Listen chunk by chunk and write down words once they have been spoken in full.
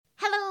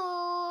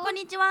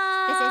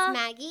konnichiwa. This is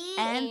Maggie.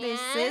 And this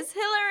is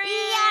Hillary.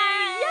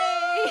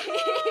 Yay!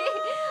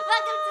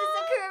 Welcome to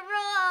Sakura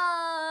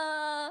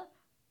Roll.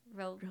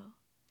 Roll.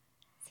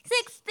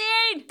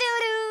 16!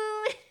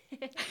 Doo-doo!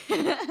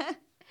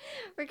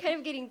 We're kind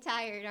of getting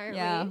tired, aren't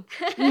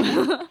we?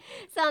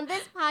 So on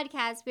this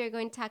podcast, we are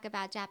going to talk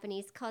about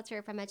Japanese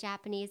culture from a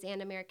Japanese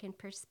and American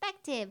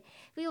perspective.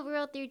 We will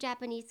roll through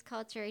Japanese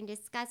culture and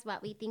discuss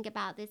what we think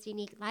about this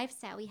unique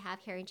lifestyle we have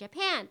here in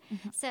Japan.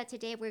 So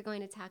today we're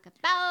going to talk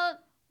about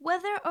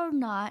whether or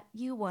not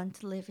you want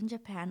to live in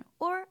Japan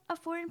or a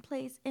foreign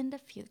place in the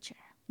future.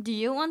 Do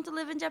you want to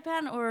live in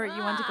Japan or you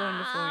want to go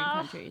into foreign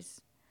countries?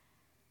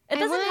 It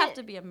doesn't have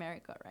to be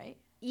America, right?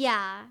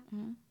 Yeah.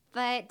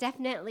 But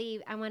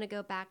definitely, I want to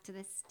go back to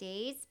the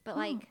States, but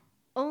like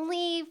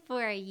only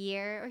for a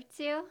year or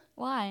two.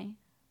 Why?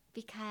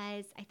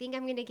 Because I think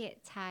I'm going to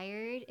get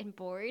tired and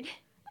bored.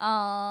 Oh,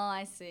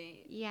 I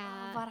see.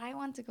 Yeah. But I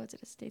want to go to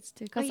the States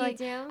too. Oh, you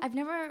do? I've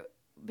never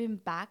been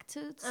back to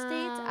the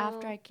States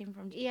after I came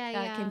from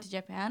came to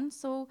Japan.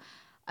 So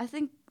I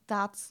think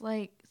that's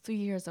like 3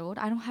 years old.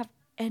 I don't have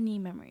any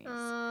memories.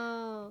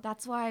 Oh.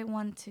 That's why I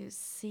want to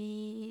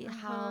see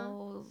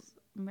how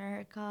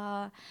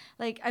America,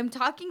 like I'm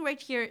talking right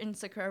here in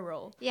Sakura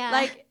Roll. Yeah.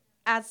 Like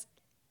as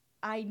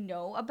I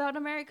know about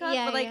America,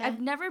 but like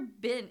I've never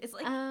been. It's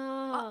like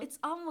it's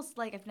almost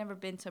like I've never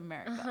been to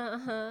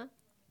America.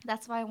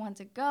 That's why I want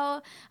to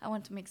go. I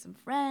want to make some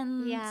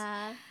friends.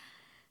 Yeah.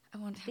 I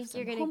want to have you're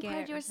some gonna home get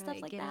party or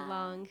stuff like get that.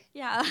 along.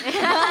 Yeah.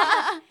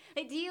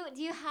 Like, do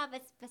you have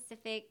a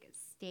specific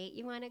state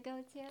you want to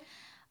go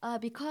to?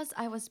 Because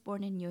I was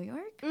born in New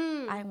York,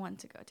 I want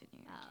to go to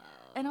New York.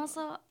 And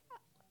also,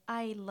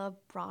 I love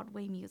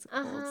Broadway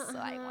musicals, so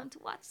I want to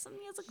watch some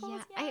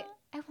musicals. Yeah.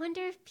 I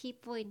wonder if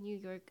people in New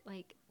York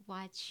like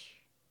watch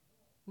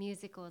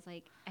musicals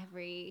like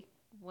every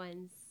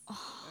once or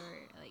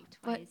like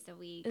twice a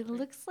week. It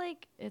looks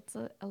like it's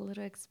a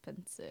little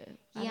expensive.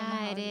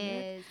 Yeah, it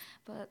is.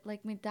 But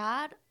like my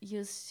dad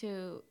used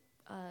to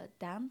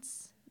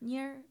dance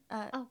near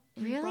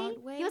really?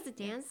 Broadway. He was a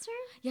dancer?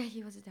 Yeah,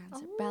 he was a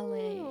dancer.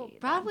 Ballet.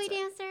 Broadway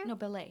dancer? No,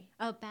 ballet.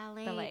 Oh,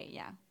 ballet. Ballet,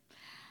 yeah.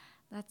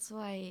 That's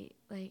why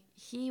like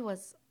he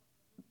watched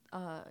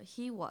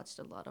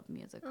a lot of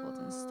musicals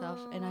and stuff,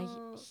 and I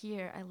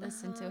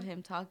listened to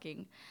him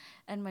talking,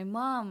 and my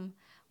mom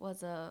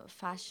was a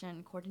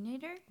fashion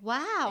coordinator.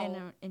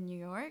 Wow. In New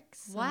York.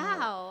 So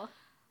wow.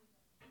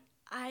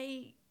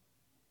 I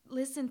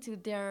listened to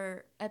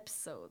their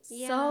episodes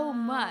so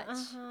much.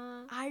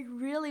 I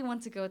really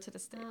want to go to the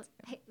States.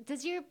 Hey,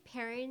 does your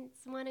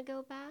parents want to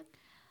go back?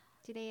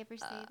 Do they ever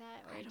say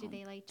that, or do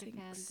they like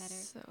Japan better?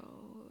 So,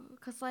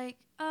 cause like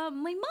my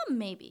mom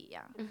maybe,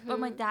 yeah, but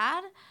my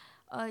dad,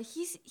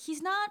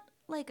 he's not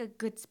like a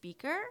good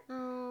speaker.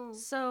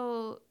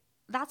 So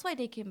that's why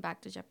they came back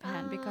to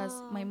Japan because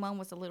my mom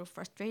was a little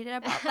frustrated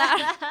about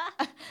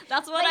that.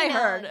 That's what I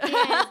heard.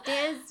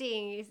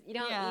 Dancing, you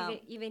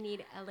don't even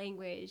need a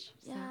language.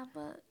 So. Yeah,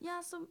 but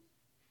so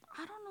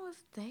I don't know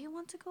if they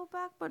want to go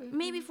back, but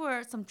maybe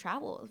for some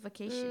travel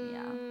vacation.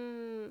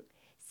 Yeah.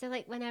 So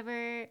like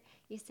whenever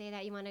you say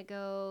that you want to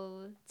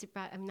go to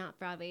not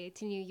Broadway,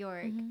 to New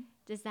York,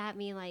 does that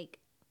mean like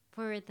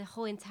for the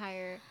whole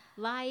entire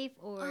life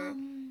or?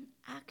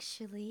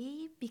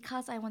 Actually,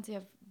 because I want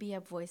to be a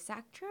voice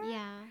actor.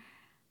 Yeah.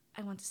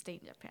 I want to stay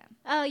in Japan.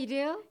 Oh, you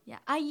do? Yeah.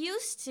 I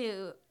used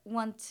to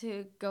want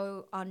to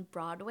go on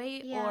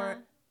Broadway or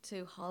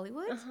to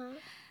Hollywood,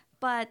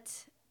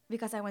 but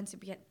because I want to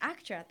be an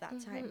actor at that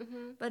time.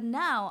 But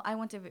now I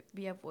want to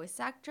be a voice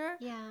actor.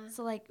 Yeah.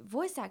 So like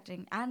voice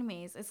acting,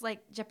 animes, it's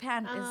like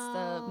Japan is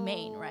the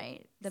main,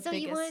 right? The so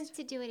biggest. You want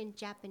to do it in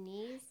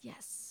Japanese?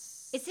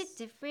 Yes. Is it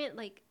different,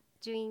 like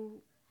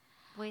doing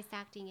voice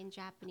acting in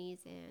Japanese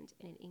and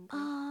in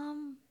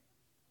English?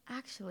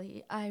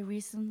 Actually, I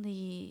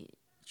recently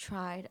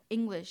tried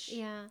English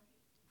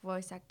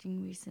voice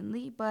acting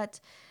recently, but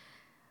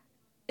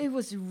it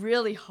was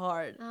really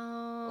hard.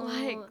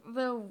 Like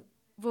the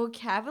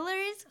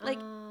vocabularies, like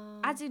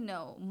as you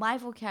know, my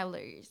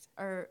vocabularies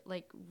are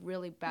like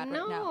really bad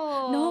right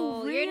now.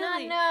 No, really, you're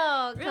not.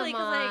 No, really,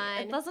 come on.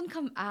 like it doesn't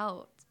come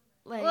out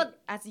like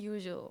as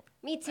usual.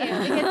 Me too.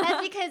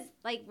 That's because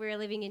like we're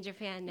living in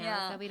Japan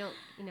now, so we don't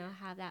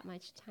have that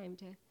much time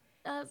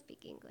to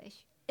speak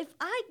English. If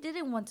I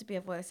didn't want to be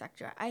a voice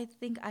actor, I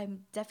think I'm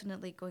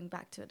definitely going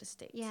back to the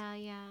States. Yeah.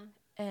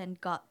 And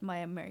got my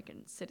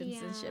American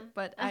citizenship.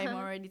 But I'm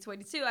already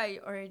 22. I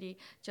already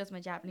chose my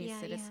Japanese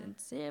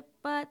citizenship.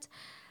 But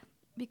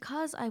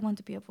because I want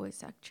to be a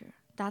voice actor,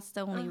 that's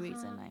the only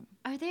reason I'm...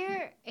 Are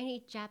there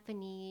any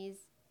Japanese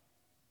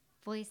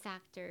voice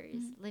actors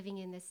living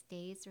in the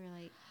States or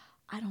like...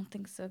 I don't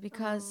think so.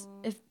 Because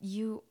if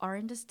you are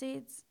in the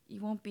States, you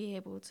won't be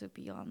able to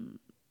be on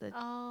the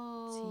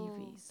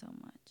TV so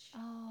much.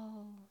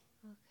 Oh,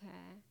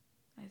 okay.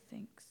 I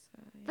think so.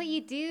 Yeah. But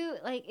you do,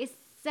 like, it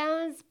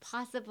sounds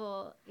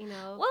possible,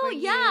 Well,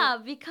 yeah,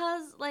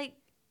 because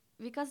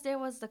there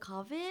was the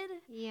COVID.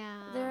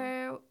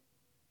 Yeah.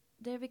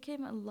 There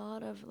became a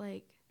lot of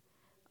like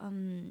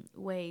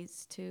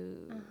ways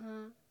to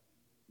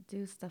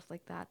do stuff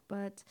like that.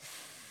 But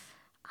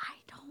I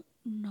don't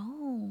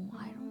know.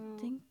 I don't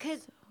think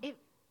because so.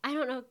 I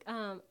don't know.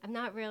 I'm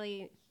not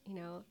really,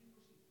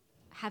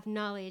 have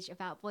knowledge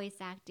about voice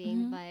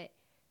acting, but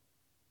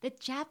the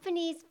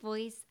Japanese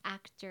voice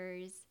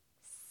actors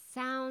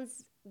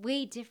sounds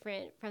way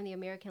different from the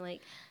American.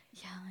 Like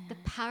the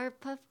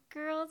Powerpuff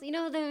Girls,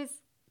 those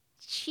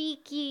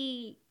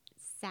cheeky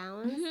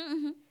sounds.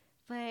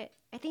 But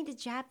I think the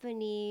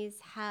Japanese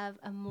have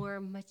a more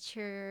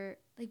mature,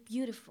 like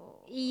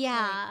beautiful.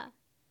 Yeah.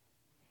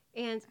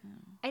 And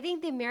I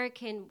think the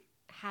American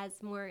has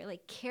more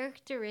like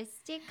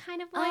characteristic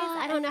kind of voice.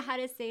 I don't know how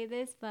to say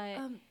this, but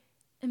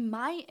in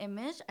my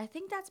image, I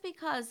think that's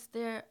because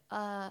they're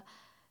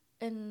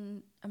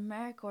in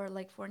America or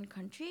like foreign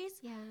countries.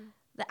 Yeah.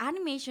 The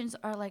animations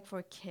are like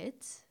for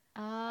kids.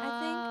 Oh. I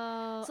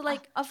think so.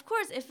 Like, of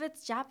course, if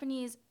it's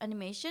Japanese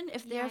animation,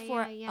 if they're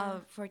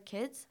for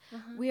kids,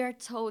 we are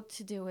told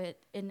to do it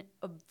in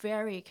a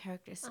very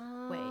characteristic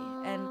way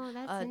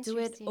and do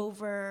it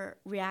over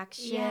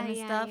reaction and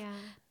stuff. Yeah.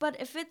 But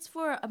if it's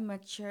for a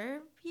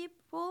mature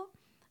people,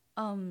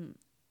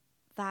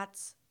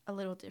 that's a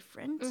little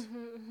different.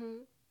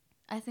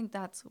 I think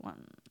that's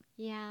one.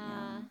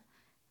 Yeah.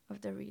 Of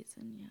the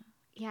reason. Yeah.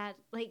 Yeah,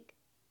 like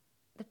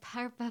the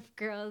Powerpuff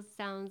Girls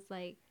sounds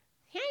like.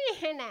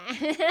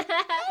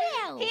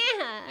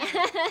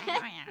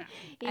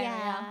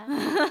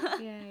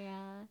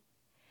 Yeah.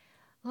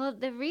 Well,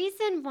 the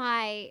reason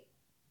why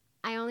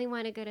I only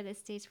want to go to the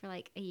States for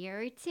like a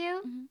year or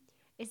two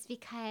is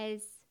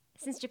because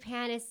since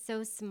Japan is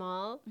so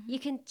small, you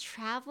can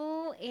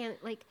travel and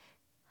like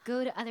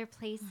go to other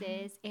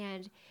places.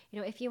 And,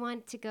 if you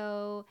want to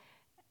go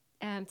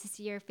to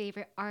see your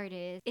favorite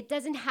artist, it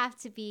doesn't have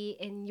to be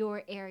in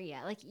your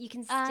area. Like you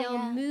can still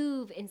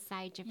move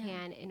inside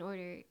Japan in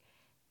order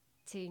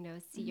to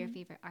see your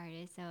favorite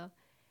artist. So,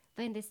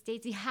 but in the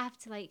States, you have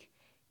to like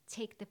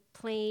take the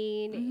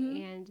plane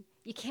and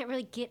you can't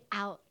really get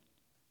out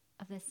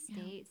of the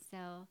States. So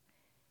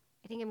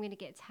I think I'm going to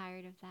get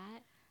tired of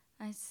that.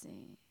 I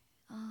see.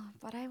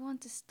 But I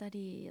want to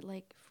study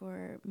like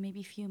for maybe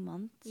a few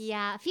months.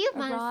 Yeah, a few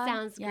months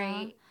sounds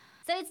great.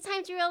 So it's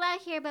time to roll out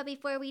here, but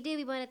before we do,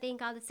 we want to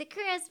thank all the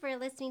Sakuras for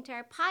listening to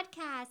our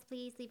podcast.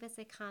 Please leave us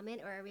a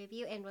comment or a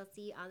review, and we'll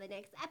see you on the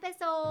next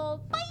episode.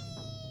 Bye!